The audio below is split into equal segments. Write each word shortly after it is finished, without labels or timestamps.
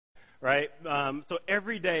right? So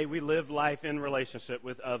every day we live life in relationship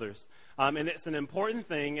with others. And it's an important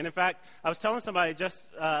thing. And in fact, I was telling somebody just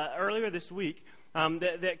earlier this week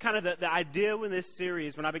that kind of the idea with this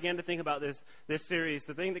series, when I began to think about this series,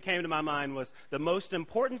 the thing that came to my mind was the most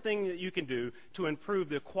important thing that you can do to improve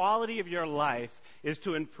the quality of your life is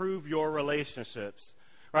to improve your relationships.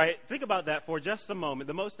 Right? Think about that for just a moment.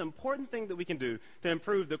 The most important thing that we can do to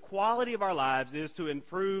improve the quality of our lives is to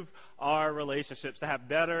improve our relationships, to have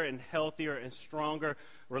better and healthier and stronger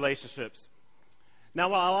relationships. Now,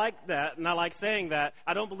 while I like that, and I like saying that,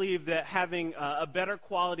 I don't believe that having a better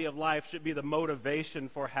quality of life should be the motivation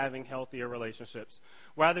for having healthier relationships.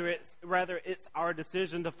 Rather, it's our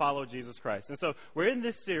decision to follow Jesus Christ. And so we're in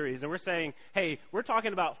this series, and we're saying, hey, we're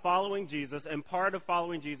talking about following Jesus, and part of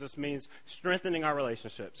following Jesus means strengthening our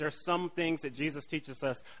relationships. There are some things that Jesus teaches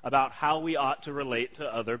us about how we ought to relate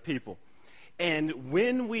to other people. And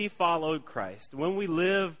when we follow Christ, when we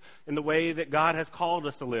live in the way that God has called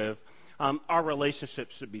us to live, our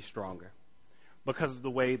relationships should be stronger because of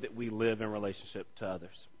the way that we live in relationship to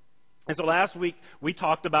others. And so last week we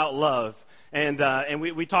talked about love, and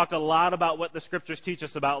we talked a lot about what the scriptures teach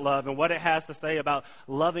us about love and what it has to say about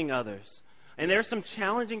loving others. And there's some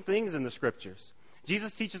challenging things in the scriptures.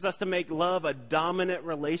 Jesus teaches us to make love a dominant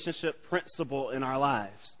relationship principle in our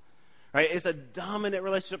lives. Right? It's a dominant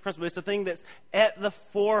relationship principle. It's the thing that's at the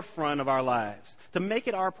forefront of our lives, to make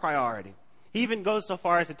it our priority. He even goes so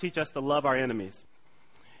far as to teach us to love our enemies.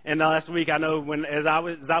 And last week, I know as I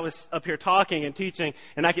was up here talking and teaching,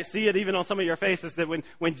 and I could see it even on some of your faces, that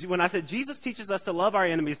when I said Jesus teaches us to love our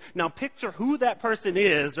enemies, now picture who that person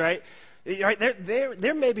is, right? Right,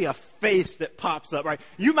 there may be a face that pops up, right?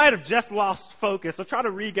 You might have just lost focus, so try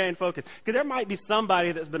to regain focus. Because there might be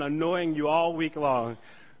somebody that's been annoying you all week long.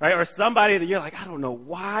 Right? Or somebody that you're like, I don't know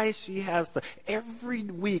why she has to, every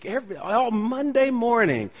week, all Monday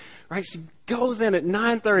morning, right? She goes in at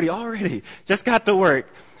 9:30 already, just got to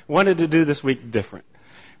work, wanted to do this week different,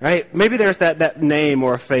 right? Maybe there's that name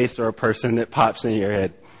or a face or a person that pops in your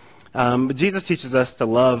head. But Jesus teaches us to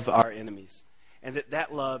love our enemies, and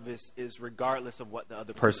that love is regardless of what the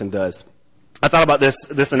other person does. I thought about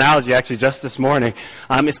this analogy actually just this morning.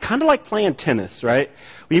 It's kind of like playing tennis, right?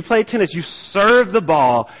 When you play tennis, you serve the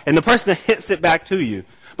ball, and the person hits it back to you.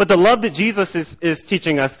 But the love that Jesus is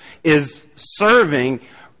teaching us is serving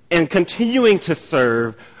and continuing to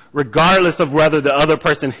serve regardless of whether the other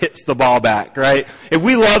person hits the ball back, right? If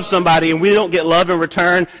we love somebody and we don't get love in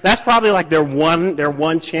return, that's probably like their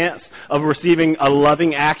one chance of receiving a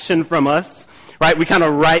loving action from us. Right? We kind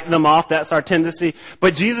of write them off. That's our tendency.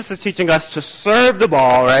 But Jesus is teaching us to serve the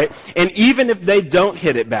ball, right? And even if they don't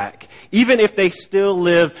hit it back, even if they still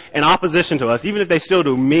live in opposition to us, even if they still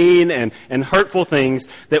do mean and hurtful things,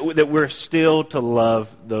 that we're still to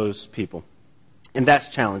love those people. And that's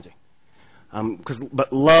challenging.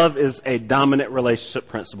 But love is a dominant relationship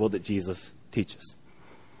principle that Jesus teaches.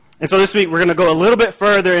 And so this week we're going to go a little bit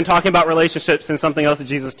further in talking about relationships and something else that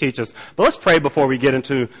Jesus teaches. But let's pray before we get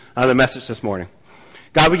into the message this morning.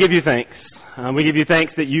 God, we give you thanks. We give you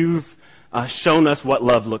thanks that you've shown us what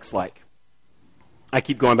love looks like. I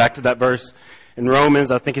keep going back to that verse in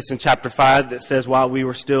Romans, I think it's in chapter 5, that says, while we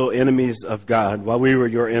were still enemies of God, while we were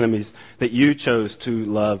your enemies, that you chose to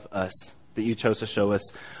love us, that you chose to show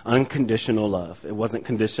us unconditional love. It wasn't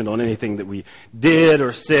conditional on anything that we did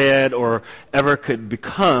or said or ever could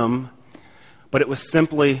become, but it was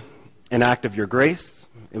simply an act of your grace.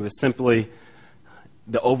 It was simply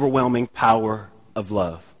the overwhelming power of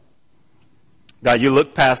love. God, you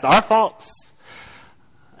looked past our faults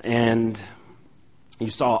and you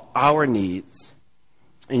saw our needs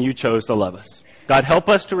and you chose to love us. God, help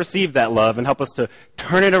us to receive that love and help us to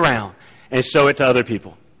turn it around and show it to other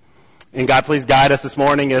people. And God, please guide us this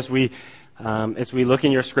morning as we look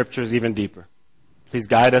in your scriptures even deeper. Please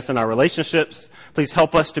guide us in our relationships. Please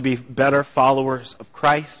help us to be better followers of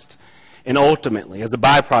Christ. And ultimately, as a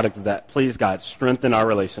byproduct of that, please, God, strengthen our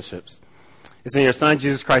relationships. It's in your Son,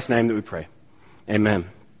 Jesus Christ's name, that we pray. Amen.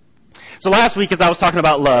 So last week, as I was talking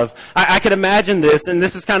about love, I could imagine this, and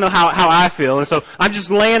this is kind of how I feel. And so I'm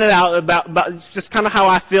just laying it out about just kind of how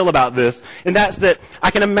I feel about this. And that's that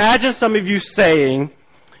I can imagine some of you saying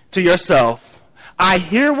to yourself, I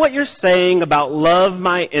hear what you're saying about love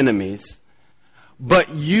my enemies, but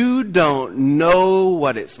you don't know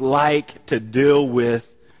what it's like to deal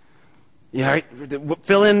with,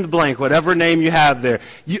 fill in the blank, whatever name you have there.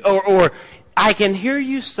 Or I can hear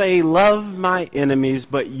you say, love my enemies,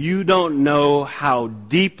 but you don't know how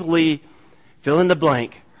deeply, fill in the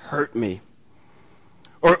blank, hurt me.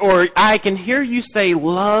 Or I can hear you say,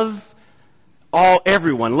 love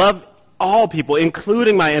everyone, love all people,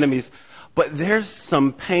 including my enemies, But there's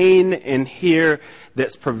some pain in here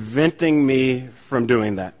that's preventing me from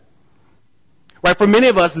doing that. Right? For many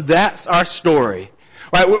of us, that's our story.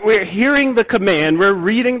 Right? We're hearing the command, we're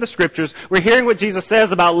reading the scriptures, we're hearing what Jesus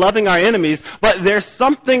says about loving our enemies, but there's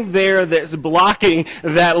something there that's blocking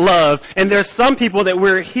that love. And there's some people that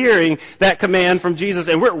we're hearing that command from Jesus,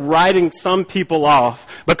 and we're writing some people off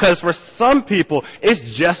because for some people, it's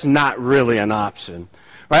just not really an option.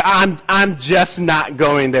 Right? I'm just not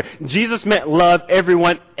going there. Jesus meant love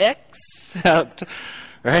everyone except,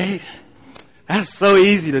 right? That's so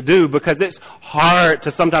easy to do because it's hard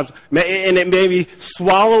to sometimes, and it maybe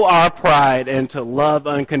swallow our pride and to love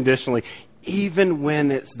unconditionally, even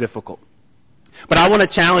when it's difficult. But I want to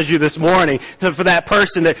challenge you this morning for that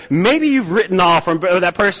person that maybe you've written off, or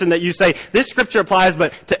that person that you say, this scripture applies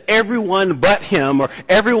but to everyone but him or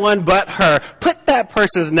everyone but her. Put that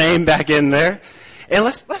person's name back in there. And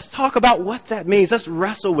let's talk about what that means. Let's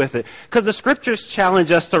wrestle with it. Because the scriptures challenge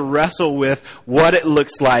us to wrestle with what it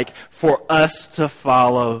looks like for us to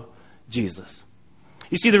follow Jesus.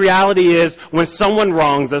 You see, the reality is when someone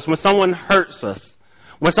wrongs us, when someone hurts us,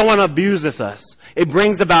 when someone abuses us, it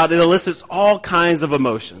elicits all kinds of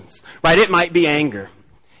emotions. Right? It might be anger.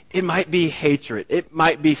 It might be hatred. It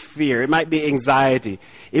might be fear. It might be anxiety.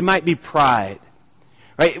 It might be pride.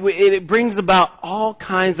 Right? It brings about all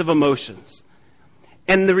kinds of emotions.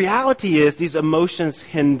 And the reality is these emotions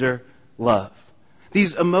hinder love.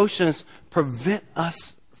 These emotions prevent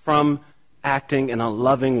us from acting in a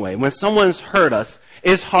loving way. When someone's hurt us,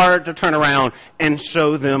 it's hard to turn around and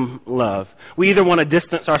show them love. We either want to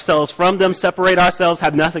distance ourselves from them, separate ourselves,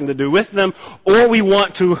 have nothing to do with them, or we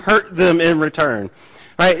want to hurt them in return.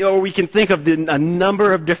 Right? Or we can think of a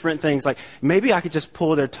number of different things, like maybe I could just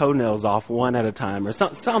pull their toenails off one at a time or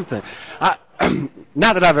something.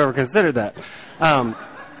 Not that I've ever considered that.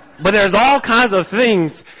 But there's all kinds of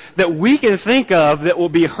things that we can think of that will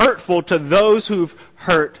be hurtful to those who've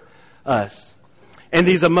hurt us. And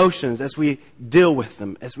these emotions, as we deal with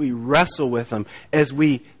them, as we wrestle with them, as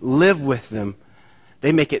we live with them,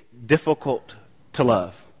 they make it difficult to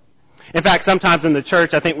love. In fact, sometimes in the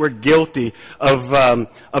church, I think we're guilty of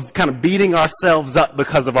kind of beating ourselves up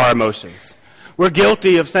because of our emotions. We're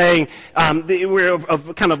guilty of saying,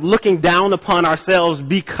 of kind of looking down upon ourselves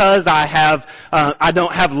because I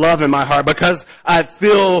don't have love in my heart, because I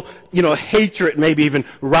feel, hatred maybe even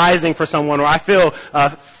rising for someone, or I feel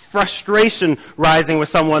frustration rising with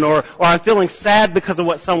someone, or I'm feeling sad because of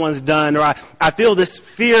what someone's done, or I feel this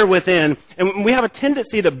fear within. And we have a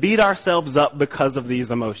tendency to beat ourselves up because of these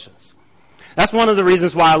emotions. That's one of the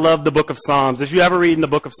reasons why I love the book of Psalms. If you ever read in the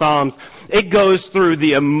book of Psalms, it goes through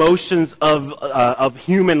the emotions of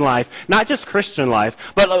human life, not just Christian life,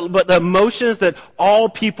 but the emotions that all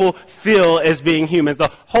people feel as being humans.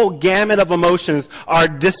 The whole gamut of emotions are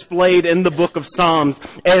displayed in the book of Psalms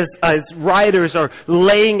as writers are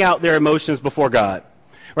laying out their emotions before God.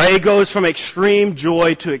 Right? It goes from extreme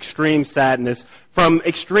joy to extreme sadness, from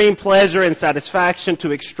extreme pleasure and satisfaction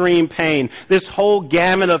to extreme pain. This whole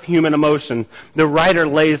gamut of human emotion, the writer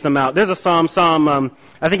lays them out. There's a Psalm,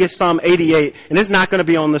 I think it's Psalm 88, and it's not going to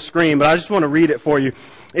be on the screen, but I just want to read it for you.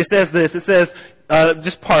 It says this,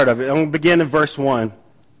 just part of it. I'm going to begin in verse 1.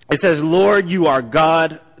 It says, Lord, you are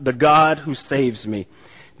God, the God who saves me.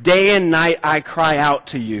 Day and night I cry out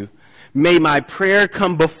to you. May my prayer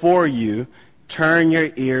come before you. Turn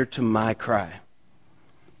your ear to my cry.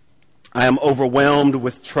 I am overwhelmed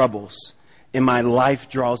with troubles, and my life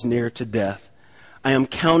draws near to death. I am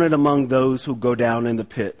counted among those who go down in the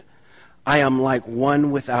pit. I am like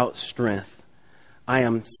one without strength. I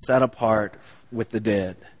am set apart with the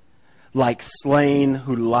dead, like slain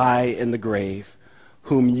who lie in the grave,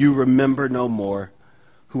 whom you remember no more,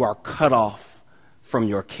 who are cut off from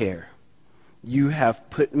your care. You have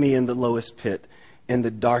put me in the lowest pit, in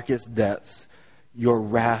the darkest depths. Your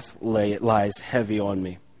wrath lies heavy on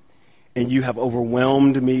me, and you have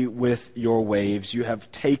overwhelmed me with your waves. You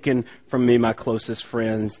have taken from me my closest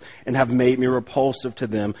friends and have made me repulsive to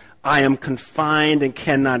them. I am confined and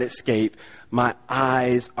cannot escape. My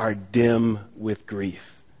eyes are dim with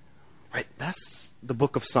grief. Right? That's the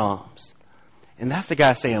book of Psalms. And that's the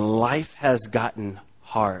guy saying life has gotten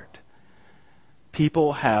hard.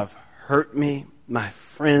 People have hurt me. My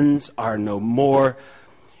friends are no more.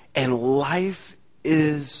 And life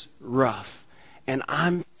is rough, and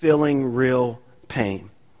I'm feeling real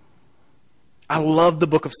pain. I love the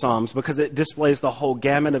book of Psalms because it displays the whole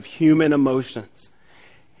gamut of human emotions,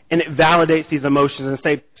 and it validates these emotions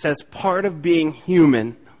and says part of being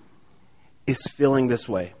human is feeling this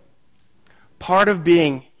way. Part of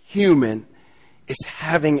being human is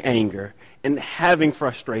having anger and having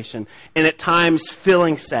frustration and at times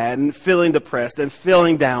feeling sad and feeling depressed and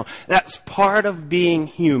feeling down. That's part of being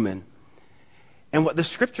human. And what the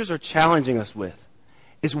scriptures are challenging us with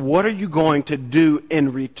is, what are you going to do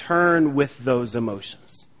in return with those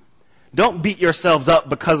emotions? Don't beat yourselves up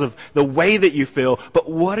because of the way that you feel,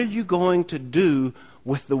 but what are you going to do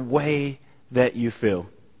with the way that you feel?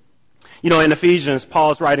 You know, in Ephesians,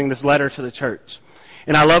 Paul's writing this letter to the church.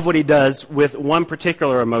 And I love what he does with one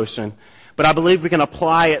particular emotion, but I believe we can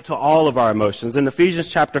apply it to all of our emotions. In Ephesians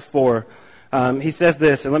chapter 4, he says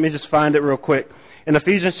this, and let me just find it real quick. In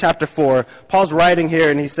Ephesians chapter 4, Paul's writing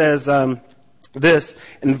here, and he says this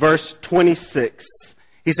in verse 26.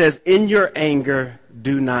 He says, "In your anger,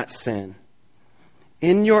 do not sin.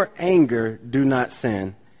 In your anger, do not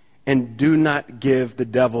sin, and do not give the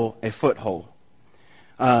devil a foothold."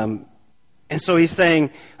 And so he's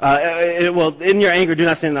saying, in your anger, do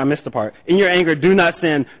not sin. I missed the part. In your anger, do not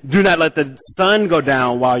sin. Do not let the sun go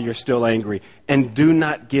down while you're still angry, and do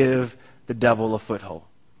not give the devil a foothold.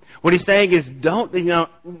 What he's saying is,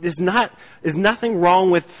 there's nothing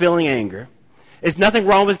wrong with feeling anger. There's nothing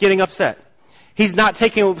wrong with getting upset. He's not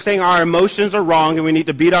saying our emotions are wrong and we need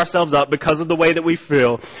to beat ourselves up because of the way that we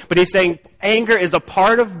feel. But he's saying anger is a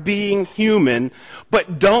part of being human,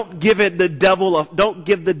 but don't give the devil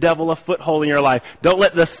a foothold in your life. Don't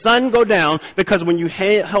let the sun go down, because when you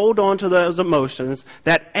hold on to those emotions,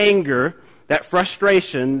 that anger, that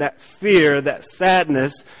frustration, that fear, that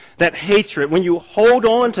sadness, that hatred, when you hold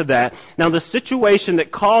on to that, now the situation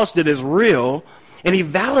that caused it is real, and he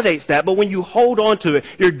validates that, but when you hold on to it,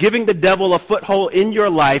 you're giving the devil a foothold in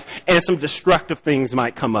your life, and some destructive things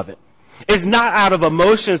might come of it. It's not out of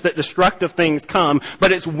emotions that destructive things come,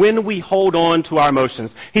 but it's when we hold on to our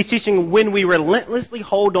emotions. He's teaching when we relentlessly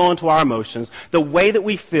hold on to our emotions, the way that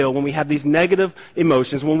we feel when we have these negative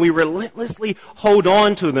emotions, when we relentlessly hold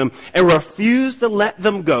on to them and refuse to let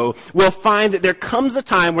them go, we'll find that there comes a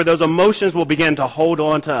time where those emotions will begin to hold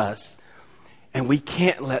on to us. And we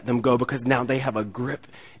can't let them go because now they have a grip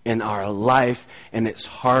in our life, and it's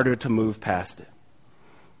harder to move past it.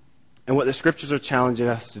 And what the scriptures are challenging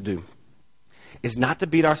us to do is not to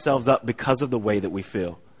beat ourselves up because of the way that we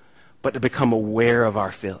feel, but to become aware of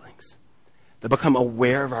our feelings, to become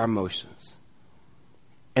aware of our emotions,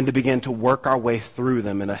 and to begin to work our way through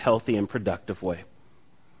them in a healthy and productive way.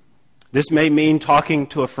 This may mean talking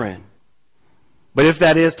to a friend. But if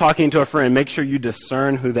that is talking to a friend, make sure you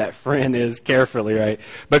discern who that friend is carefully, right?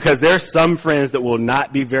 Because there are some friends that will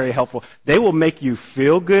not be very helpful. They will make you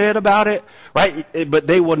feel good about it, right? But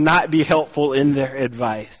they will not be helpful in their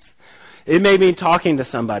advice. It may mean talking to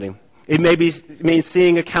somebody. It may mean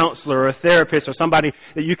seeing a counselor or a therapist or somebody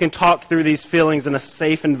that you can talk through these feelings in a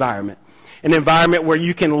safe environment. An environment where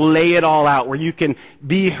you can lay it all out, where you can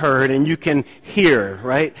be heard and you can hear,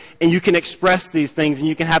 right? And you can express these things, and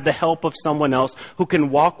you can have the help of someone else who can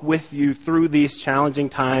walk with you through these challenging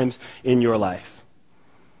times in your life.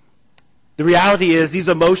 The reality is these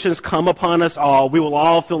emotions come upon us all. We will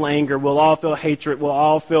all feel anger. We'll all feel hatred. We'll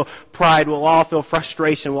all feel pride. We'll all feel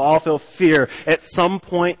frustration. We'll all feel fear at some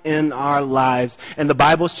point in our lives. And the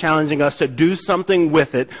Bible's challenging us to do something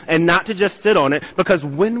with it and not to just sit on it, because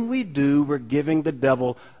when we do, we're giving the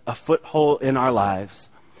devil a foothold in our lives.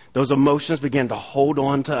 Those emotions begin to hold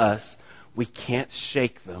on to us. We can't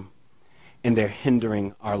shake them, and they're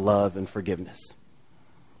hindering our love and forgiveness.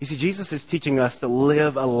 You see, Jesus is teaching us to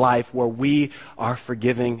live a life where we are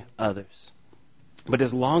forgiving others. But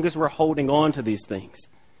as long as we're holding on to these things,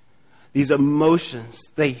 these emotions,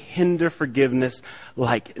 they hinder forgiveness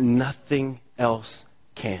like nothing else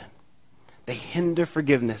can. They hinder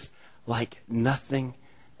forgiveness like nothing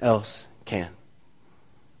else can.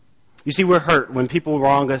 You see, we're hurt. When people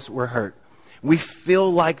wrong us, we're hurt. We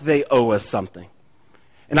feel like they owe us something.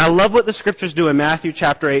 And I love what the scriptures do in Matthew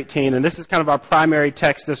chapter 18, and this is kind of our primary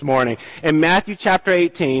text this morning. In Matthew chapter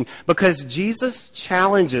 18, because Jesus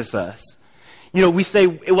challenges us. You know, we say,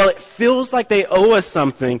 well, it feels like they owe us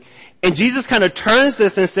something. And Jesus kind of turns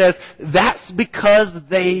this and says, that's because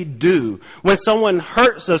they do. When someone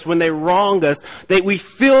hurts us, when they wrong us, we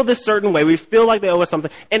feel this certain way. We feel like they owe us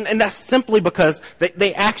something. And that's simply because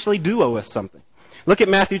they actually do owe us something. Look at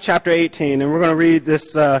Matthew chapter 18, and we're going to read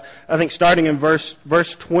this, I think, starting in verse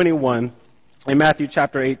 21 in Matthew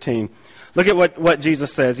chapter 18. Look at what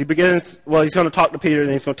Jesus says. He begins, he's going to talk to Peter,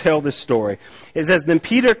 and he's going to tell this story. It says, "Then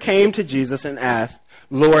Peter came to Jesus and asked,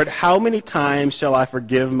 'Lord, how many times shall I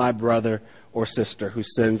forgive my brother or sister who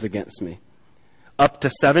sins against me? Up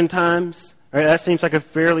to 7 times?'" All right, that seems like a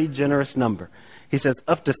fairly generous number. He says,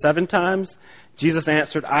 "Up to 7 times?" Jesus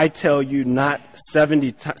answered, "I tell you, not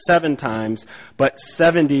 77 times, but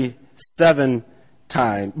 77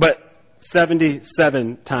 times. But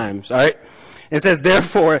 77 times, all right? It says,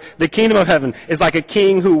 therefore, the kingdom of heaven is like a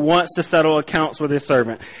king who wants to settle accounts with his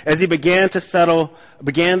servant. As he began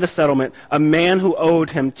the settlement, a man who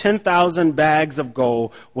owed him 10,000 bags of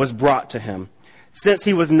gold was brought to him. Since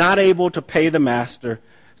he was not able to pay, the master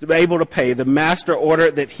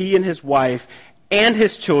ordered that he and his wife and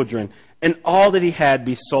his children and all that he had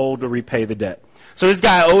be sold to repay the debt. So this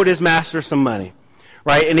guy owed his master some money,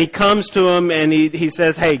 right? And he comes to him and he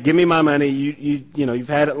says, hey, give me my money. You've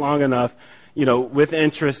had it long enough. With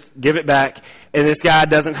interest, give it back. And this guy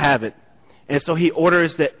doesn't have it. And so he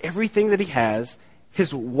orders that everything that he has,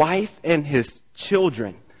 his wife and his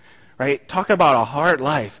children, right? Talk about a hard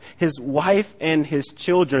life. His wife and his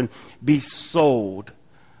children be sold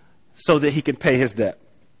so that he can pay his debt.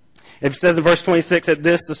 It says in verse 26, at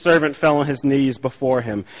this the servant fell on his knees before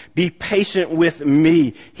him. Be patient with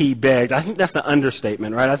me, he begged. I think that's an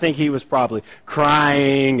understatement, right? I think he was probably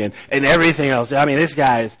crying and everything else. I mean, this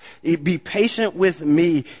guy is, be patient with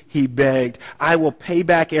me, he begged. I will pay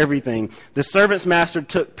back everything. The servant's master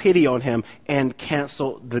took pity on him and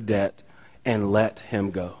canceled the debt and let him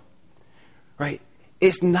go. Right?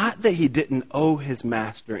 It's not that he didn't owe his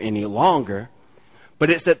master any longer, but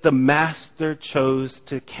it's that the master chose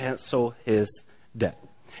to cancel his debt.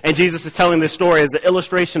 And Jesus is telling this story as an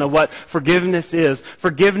illustration of what forgiveness is.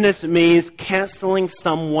 Forgiveness means canceling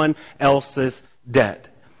someone else's debt.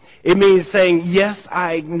 It means saying, yes,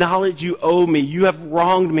 I acknowledge you owe me. You have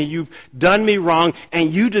wronged me. You've done me wrong,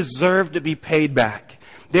 and you deserve to be paid back.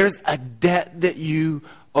 There's a debt that you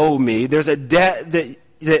owe me. There's a debt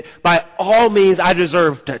that by all means I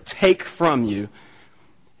deserve to take from you.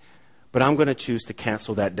 But I'm going to choose to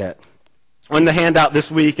cancel that debt. On the handout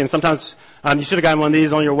this week, and sometimes you should have gotten one of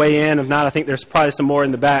these on your way in. If not, I think there's probably some more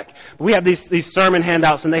in the back. But we have these sermon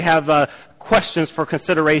handouts, and they have questions for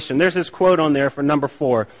consideration. There's this quote on there for number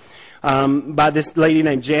 4 by this lady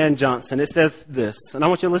named Jan Johnson. It says this, and I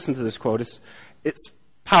want you to listen to this quote. It's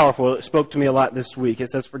powerful. It spoke to me a lot this week. It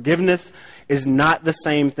says, forgiveness is not the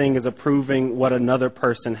same thing as approving what another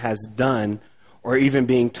person has done or even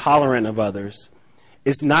being tolerant of others.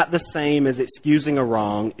 It's not the same as excusing a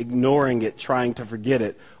wrong, ignoring it, trying to forget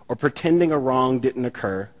it, or pretending a wrong didn't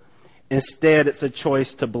occur. Instead, it's a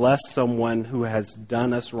choice to bless someone who has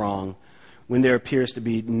done us wrong when there appears to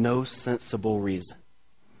be no sensible reason.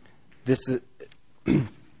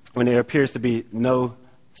 When there appears to be no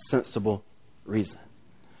sensible reason.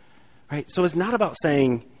 Right? So it's not about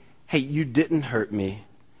saying, hey, you didn't hurt me,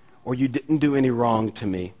 or you didn't do any wrong to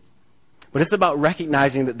me. But it's about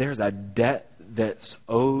recognizing that there's a debt that's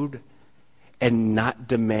owed and not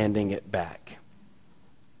demanding it back.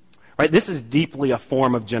 Right? This is deeply a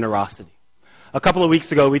form of generosity. A couple of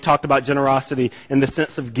weeks ago, we talked about generosity in the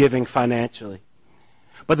sense of giving financially.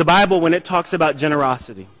 But the Bible, when it talks about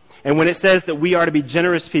generosity, and when it says that we are to be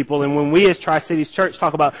generous people, and when we as Tri-Cities Church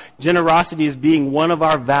talk about generosity as being one of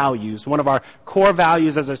our values, one of our core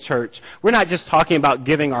values as a church, we're not just talking about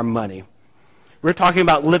giving our money. We're talking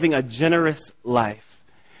about living a generous life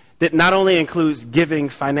that not only includes giving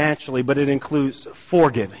financially, but it includes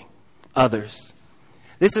forgiving others.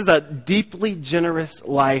 This is a deeply generous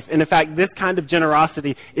life. And in fact, this kind of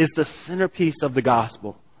generosity is the centerpiece of the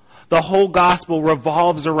gospel. The whole gospel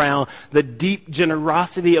revolves around the deep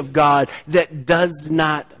generosity of God that does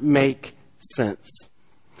not make sense.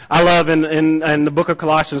 I love in the book of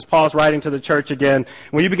Colossians, Paul's writing to the church again.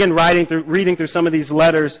 When you begin reading through some of these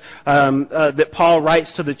letters that Paul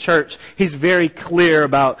writes to the church, he's very clear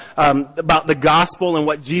about the gospel and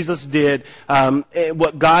what Jesus did,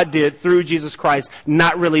 what God did through Jesus Christ,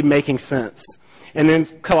 not really making sense. And in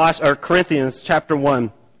Corinthians chapter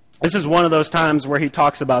 1, this is one of those times where he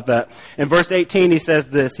talks about that. In verse 18, he says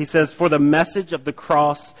this. He says, for the message of the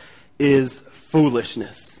cross is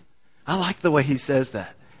foolishness. I like the way he says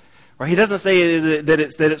that. Right? He doesn't say that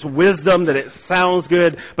it's wisdom, that it sounds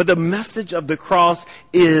good, but the message of the cross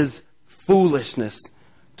is foolishness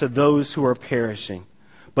to those who are perishing.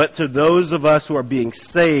 But to those of us who are being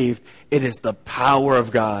saved, it is the power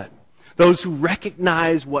of God. Those who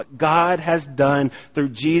recognize what God has done through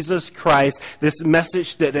Jesus Christ, this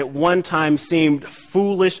message that at one time seemed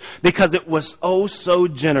foolish because it was oh so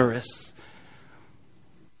generous,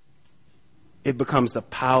 it becomes the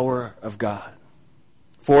power of God.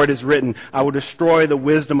 For it is written, I will destroy the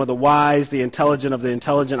wisdom of the wise, the intelligent of the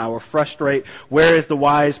intelligent. I will frustrate. Where is the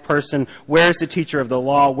wise person? Where is the teacher of the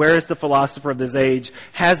law? Where is the philosopher of this age?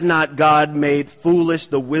 Has not God made foolish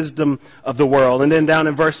the wisdom of the world? And then down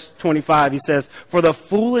in verse 25, he says, for the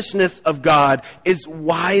foolishness of God is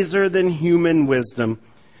wiser than human wisdom,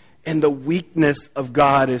 and the weakness of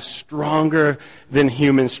God is stronger than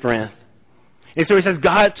human strength. And so he says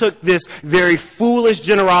God took this very foolish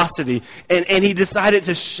generosity and he decided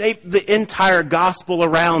to shape the entire gospel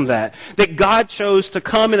around that. That God chose to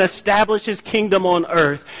come and establish his kingdom on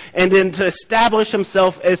earth and then to establish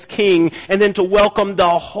himself as king and then to welcome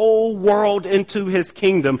the whole world into his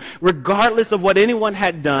kingdom, regardless of what anyone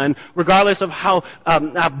had done, regardless of how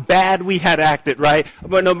bad we had acted, right?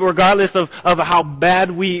 But no, regardless of how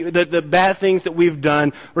bad the bad things that we've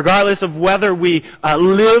done, regardless of whether we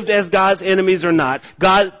lived as God's enemies or not,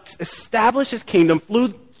 God established his kingdom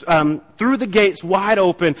through the gates wide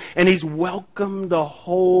open, and he's welcomed the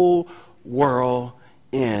whole world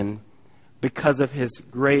in because of his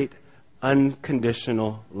great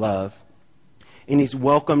unconditional love. And he's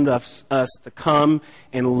welcomed us to come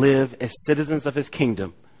and live as citizens of his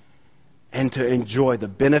kingdom and to enjoy the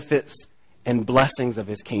benefits and blessings of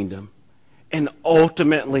his kingdom, and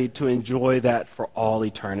ultimately to enjoy that for all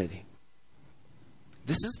eternity.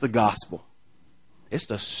 This is the gospel. It's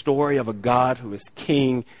the story of a God who is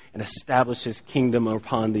king and established his kingdom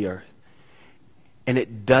upon the earth. And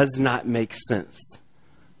it does not make sense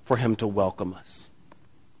for him to welcome us.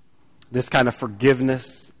 This kind of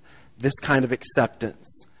forgiveness, this kind of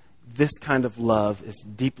acceptance, this kind of love is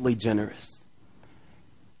deeply generous.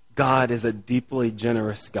 God is a deeply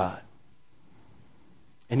generous God.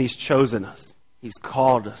 And he's chosen us. He's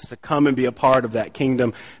called us to come and be a part of that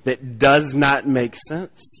kingdom that does not make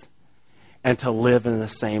sense, and to live in the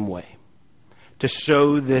same way. To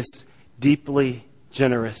show this deeply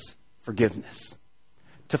generous forgiveness.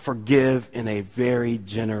 To forgive in a very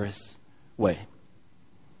generous way.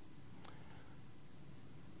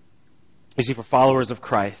 You see, for followers of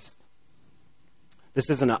Christ, this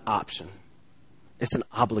isn't an option. It's an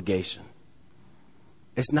obligation.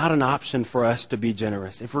 It's not an option for us to be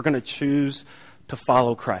generous. If we're going to choose to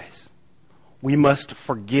follow Christ, we must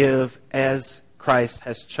forgive as Christ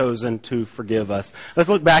has chosen to forgive us. Let's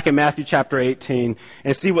look back at Matthew chapter 18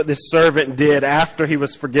 and see what this servant did after he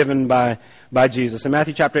was forgiven by Jesus. In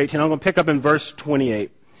Matthew chapter 18, I'm going to pick up in verse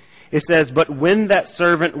 28. It says, "But when that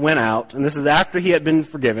servant went out," and this is after he had been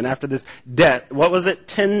forgiven, after this debt, what was it?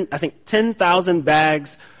 10,000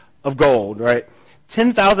 bags of gold, right?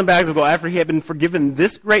 10,000 bags of gold after he had been forgiven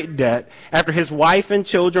this great debt, after his wife and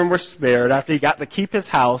children were spared, after he got to keep his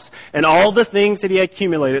house and all the things that he had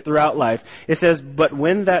accumulated throughout life. It says, "But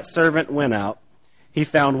when that servant went out, he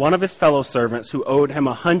found one of his fellow servants who owed him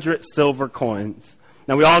 100 silver coins."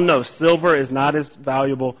 Now we all know silver is not as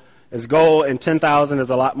valuable as gold, and 10,000 is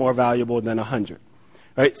a lot more valuable than 100.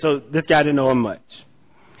 Right? So this guy didn't owe him much.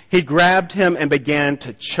 He grabbed him and began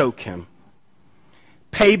to choke him.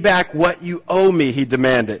 "Pay back what you owe me," he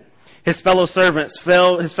demanded. His fellow servant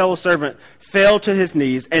fell to his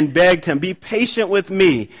knees and begged him, "Be patient with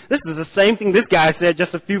me." This is the same thing this guy said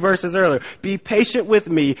just a few verses earlier. "Be patient with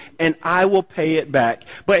me and I will pay it back."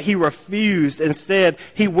 But he refused. Instead,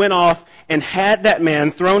 he went off and had that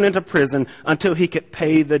man thrown into prison until he could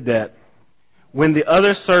pay the debt. When the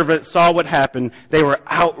other servants saw what happened, they were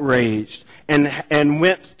outraged and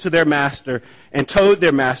went to their master and told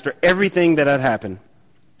their master everything that had happened.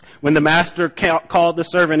 When the master called the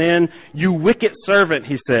servant in, "You wicked servant,"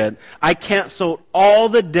 he said, "I canceled all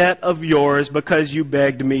the debt of yours because you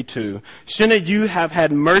begged me to. Shouldn't you have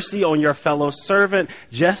had mercy on your fellow servant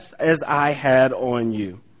just as I had on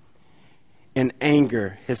you?" In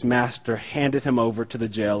anger, his master handed him over to the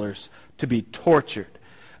jailers to be tortured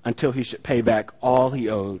until he should pay back all he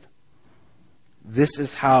owed. This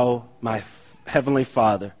is how my heavenly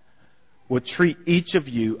Father will treat each of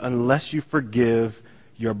you unless you forgive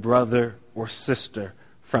your brother or sister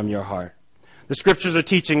from your heart. The scriptures are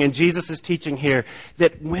teaching, and Jesus is teaching here,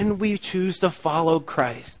 that when we choose to follow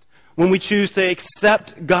Christ, when we choose to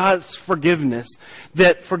accept God's forgiveness,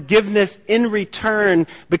 that forgiveness in return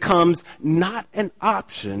becomes not an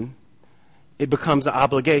option, it becomes an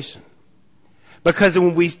obligation. Because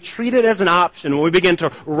when we treat it as an option, when we begin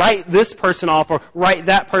to write this person off or write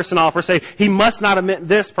that person off or say, he must not have meant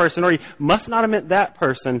this person or he must not have meant that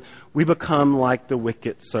person, we become like the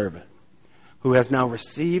wicked servant who has now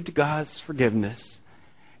received God's forgiveness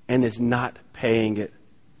and is not paying it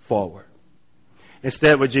forward.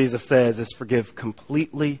 Instead, what Jesus says is forgive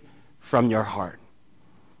completely from your heart.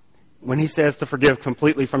 When he says to forgive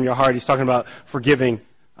completely from your heart, he's talking about forgiving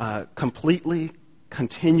completely,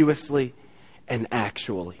 continuously, and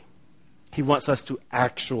actually. He wants us to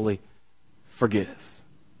actually forgive.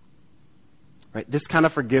 Right? This kind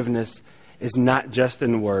of forgiveness is not just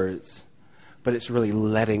in words, but it's really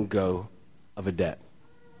letting go of a debt.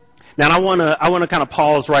 Now, I want to kind of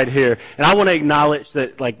pause right here, and I want to acknowledge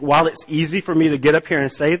that, like, while it's easy for me to get up here and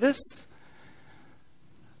say this,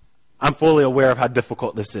 I'm fully aware of how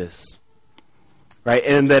difficult this is. right?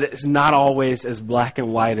 And that it's not always as black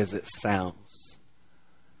and white as it sounds.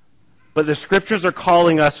 But the Scriptures are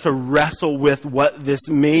calling us to wrestle with what this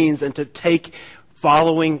means and to take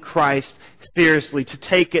following Christ seriously, to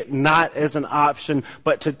take it not as an option,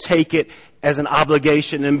 but to take it as an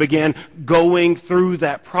obligation and begin going through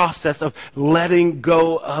that process of letting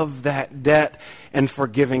go of that debt and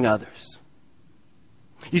forgiving others.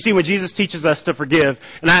 You see, when Jesus teaches us to forgive,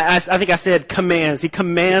 and I think I said commands. He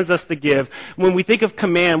commands us to give. When we think of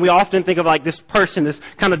command, we often think of like this person, this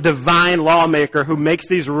kind of divine lawmaker who makes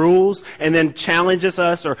these rules and then challenges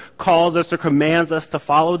us or calls us or commands us to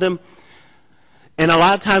follow them. And a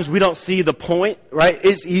lot of times we don't see the point, right?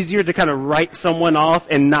 It's easier to kind of write someone off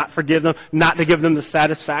and not forgive them, not to give them the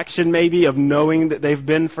satisfaction maybe of knowing that they've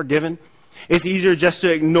been forgiven. It's easier just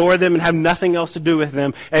to ignore them and have nothing else to do with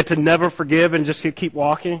them and to never forgive and just keep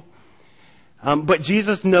walking. But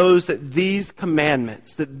Jesus knows that these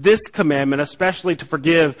commandments, that this commandment, especially to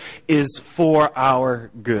forgive, is for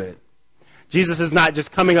our good. Jesus is not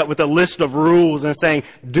just coming up with a list of rules and saying,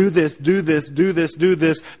 do this, do this, do this, do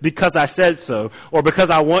this because I said so, or because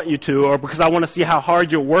I want you to, or because I want to see how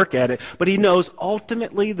hard you'll work at it. But he knows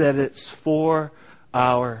ultimately that it's for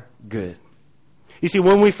our good. You see,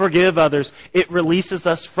 when we forgive others, it releases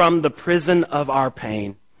us from the prison of our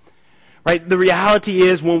pain. Right? The reality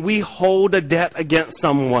is when we hold a debt against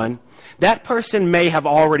someone, that person may have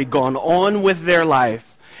already gone on with their life.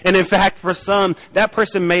 And in fact, for some, that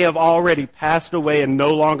person may have already passed away and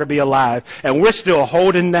no longer be alive. And we're still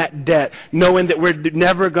holding that debt, knowing that we're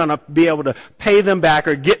never going to be able to pay them back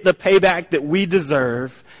or get the payback that we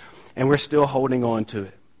deserve. And we're still holding on to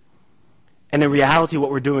it. And in reality,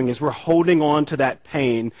 what we're doing is we're holding on to that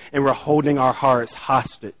pain and we're holding our hearts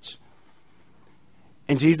hostage.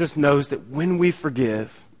 And Jesus knows that when we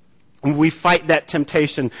forgive, when we fight that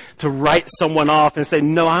temptation to write someone off and say,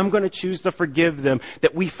 no, I'm going to choose to forgive them,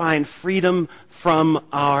 that we find freedom from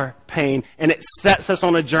our pain. And it sets us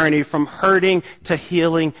on a journey from hurting to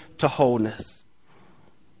healing to wholeness.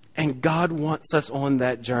 And God wants us on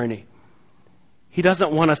that journey. He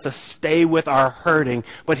doesn't want us to stay with our hurting,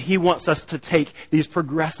 but he wants us to take these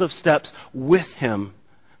progressive steps with him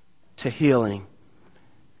to healing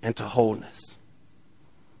and to wholeness.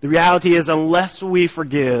 The reality is, unless we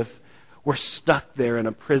forgive, we're stuck there in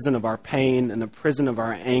a prison of our pain, in a prison of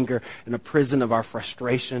our anger, in a prison of our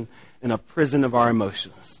frustration, in a prison of our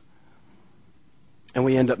emotions. And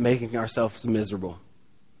we end up making ourselves miserable.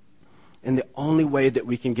 And the only way that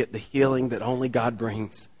we can get the healing that only God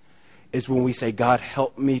brings is when we say, God,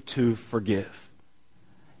 help me to forgive.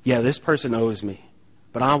 Yeah, this person owes me,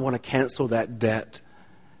 but I want to cancel that debt.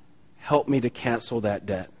 Help me to cancel that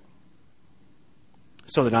debt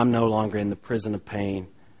so that I'm no longer in the prison of pain,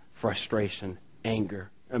 frustration,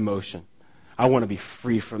 anger, emotion. I want to be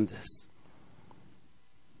free from this.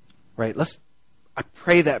 Right? I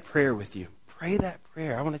pray that prayer with you. Pray that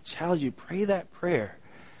prayer. I want to challenge you. Pray that prayer.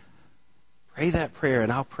 Pray that prayer,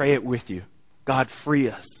 and I'll pray it with you. God, free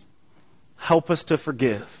us. Help us to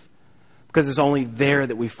forgive, because it's only there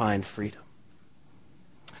that we find freedom.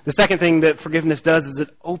 The second thing that forgiveness does is it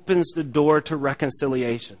opens the door to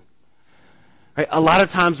reconciliation. Right? A lot of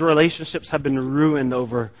times relationships have been ruined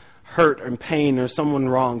over hurt and pain or someone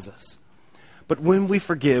wrongs us. But when we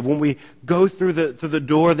forgive, when we go through the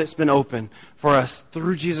door that's been opened for us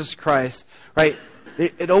through Jesus Christ, right,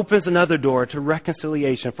 it opens another door to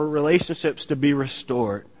reconciliation, for relationships to be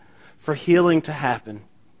restored, for healing to happen.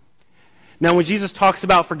 Now, when Jesus talks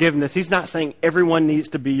about forgiveness, he's not saying everyone needs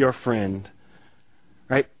to be your friend,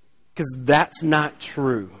 right? Because that's not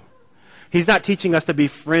true. He's not teaching us to be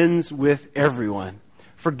friends with everyone.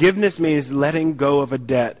 Forgiveness means letting go of a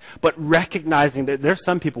debt, but recognizing that there are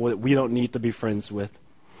some people that we don't need to be friends with.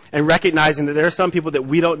 And recognizing that there are some people that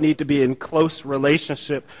we don't need to be in close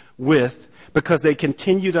relationship with because they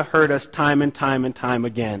continue to hurt us time and time and time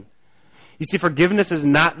again. You see, forgiveness is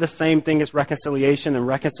not the same thing as reconciliation, and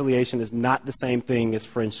reconciliation is not the same thing as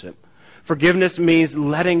friendship. Forgiveness means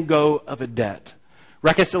letting go of a debt.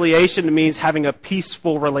 Reconciliation means having a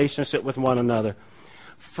peaceful relationship with one another.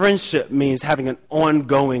 Friendship means having an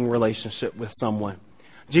ongoing relationship with someone.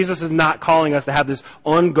 Jesus is not calling us to have this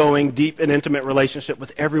ongoing, deep, and intimate relationship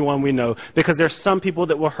with everyone we know, because there are some people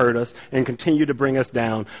that will hurt us and continue to bring us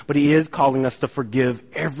down. But he is calling us to forgive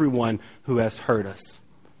everyone who has hurt us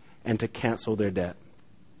and to cancel their debt.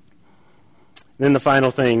 Then the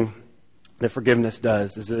final thing that forgiveness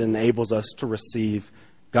does is it enables us to receive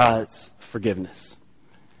God's forgiveness.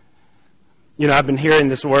 You know, I've been hearing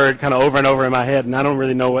this word kind of over and over in my head, and I don't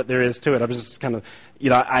really know what there is to it. I'm just kind of,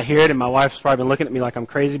 I hear it, and my wife's probably been looking at me like I'm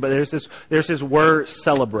crazy, but there's this word,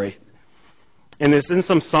 celebrate. And it's in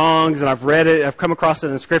some songs, and I've read it, I've come across it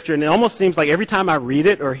in Scripture, and it almost seems like every time I read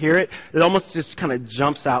it or hear it, it almost just kind of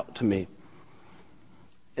jumps out to me.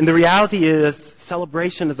 And the reality is,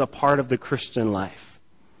 celebration is a part of the Christian life.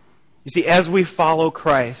 You see, as we follow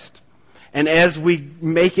Christ, and as we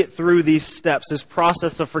make it through these steps, this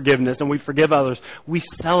process of forgiveness, and we forgive others, we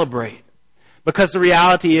celebrate. Because the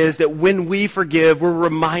reality is that when we forgive, we're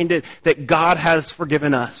reminded that God has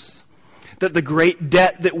forgiven us. That the great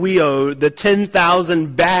debt that we owed, the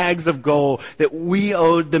 10,000 bags of gold that we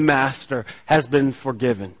owed the master, has been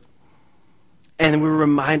forgiven. And we're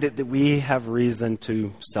reminded that we have reason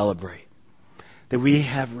to celebrate. That we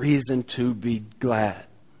have reason to be glad.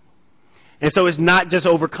 And so it's not just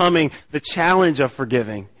overcoming the challenge of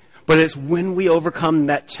forgiving, but it's when we overcome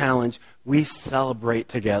that challenge, we celebrate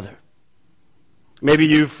together. Maybe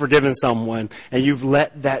you've forgiven someone and you've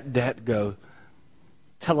let that debt go.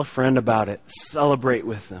 Tell a friend about it. Celebrate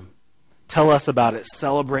with them. Tell us about it.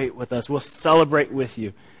 Celebrate with us. We'll celebrate with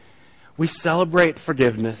you. We celebrate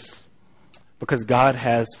forgiveness because God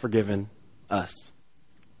has forgiven us.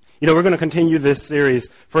 You know, we're going to continue this series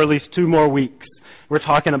for at least 2 more weeks. We're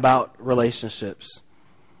talking about relationships.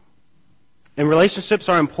 And relationships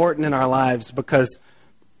are important in our lives because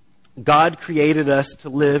God created us to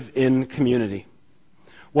live in community.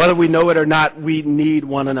 Whether we know it or not, we need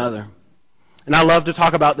one another. And I love to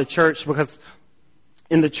talk about the church because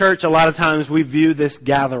in the church, a lot of times we view this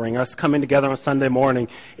gathering, us coming together on Sunday morning,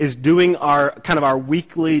 is doing our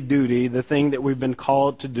weekly duty, the thing that we've been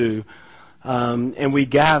called to do. And we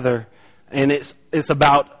gather, and it's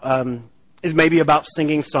maybe about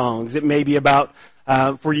singing songs. It may be about,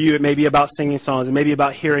 for you, it may be about singing songs. It may be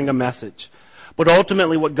about hearing a message. But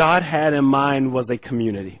ultimately, what God had in mind was a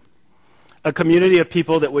community of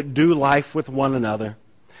people that would do life with one another.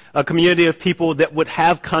 A community of people that would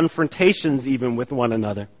have confrontations even with one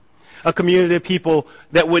another. A community of people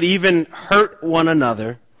that would even hurt one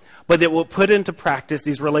another, but that would put into practice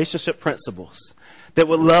these relationship principles. That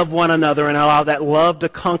would love one another and allow that love to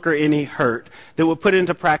conquer any hurt. That would put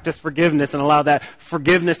into practice forgiveness and allow that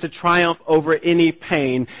forgiveness to triumph over any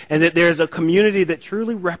pain. And that there's a community that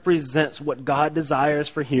truly represents what God desires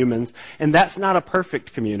for humans. And that's not a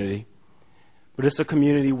perfect community, but it's a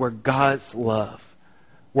community where God's love,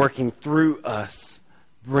 working through us,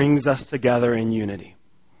 brings us together in unity.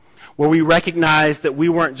 Where we recognize that we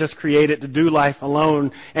weren't just created to do life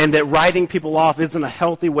alone, and that writing people off isn't a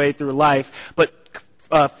healthy way through life, but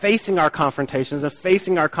facing our confrontations and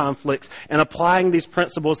facing our conflicts and applying these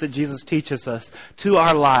principles that Jesus teaches us to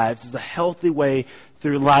our lives is a healthy way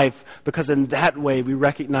through life, because in that way we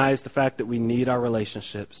recognize the fact that we need our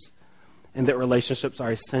relationships, and that relationships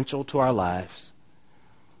are essential to our lives,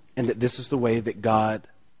 and that this is the way that God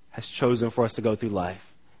has chosen for us to go through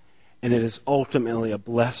life. And it is ultimately a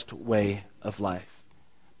blessed way of life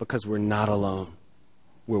because we're not alone.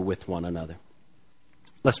 We're with one another.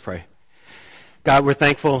 Let's pray. God, we're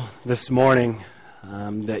thankful this morning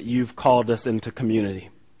that you've called us into community.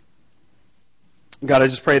 God, I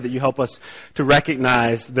just pray that you help us to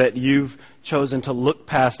recognize that you've chosen to look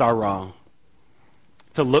past our wrong,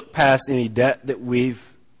 to look past any debt that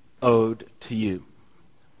we've owed to you.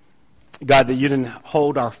 God, that you didn't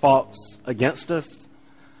hold our faults against us,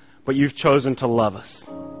 but you've chosen to love us.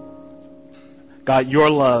 God,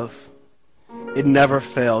 your love, it never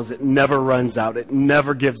fails. It never runs out. It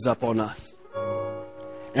never gives up on us.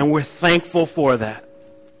 And we're thankful for that.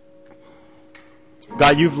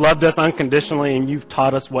 God, you've loved us unconditionally, and you've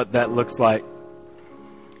taught us what that looks like.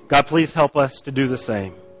 God, please help us to do the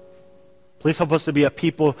same. Please help us to be a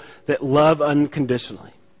people that love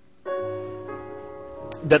unconditionally.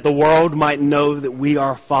 That the world might know that we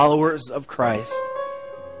are followers of Christ,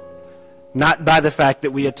 not by the fact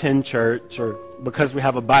that we attend church or because we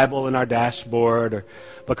have a Bible in our dashboard or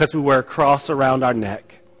because we wear a cross around our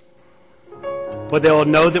neck, but they will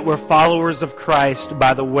know that we're followers of Christ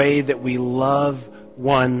by the way that we love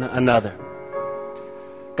one another.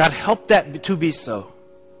 God, help that to be so.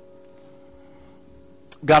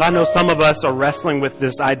 God, I know some of us are wrestling with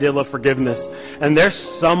this ideal of forgiveness, and there's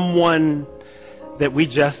someone that we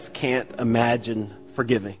just can't imagine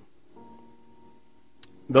forgiving.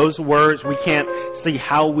 Those words, we can't see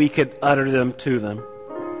how we could utter them to them.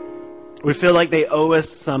 We feel like they owe us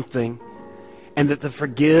something, and that to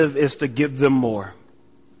forgive is to give them more.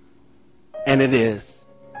 And it is.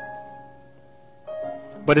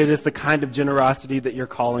 But it is the kind of generosity that you're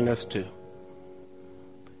calling us to.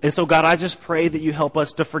 And so, God, I just pray that you help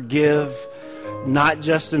us to forgive, not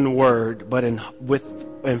just in word, but with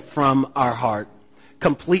and from our heart.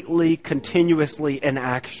 Completely, continuously, and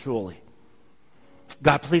actually.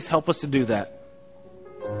 God, please help us to do that.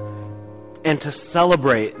 and to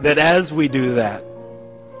celebrate that as we do that,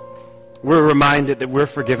 we're reminded that we're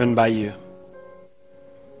forgiven by you,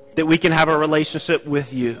 that we can have a relationship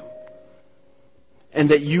with you, and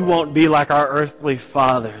that you won't be like our earthly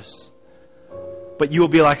fathers, but you will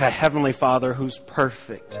be like a heavenly Father who's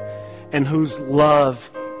perfect and whose love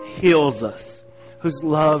heals us, whose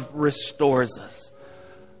love restores us,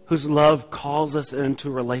 whose love calls us into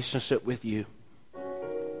relationship with you.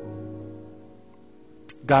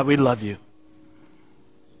 God, we love you.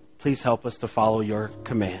 Please help us to follow your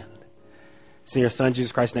command. It's in your Son,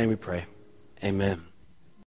 Jesus Christ's name we pray. Amen.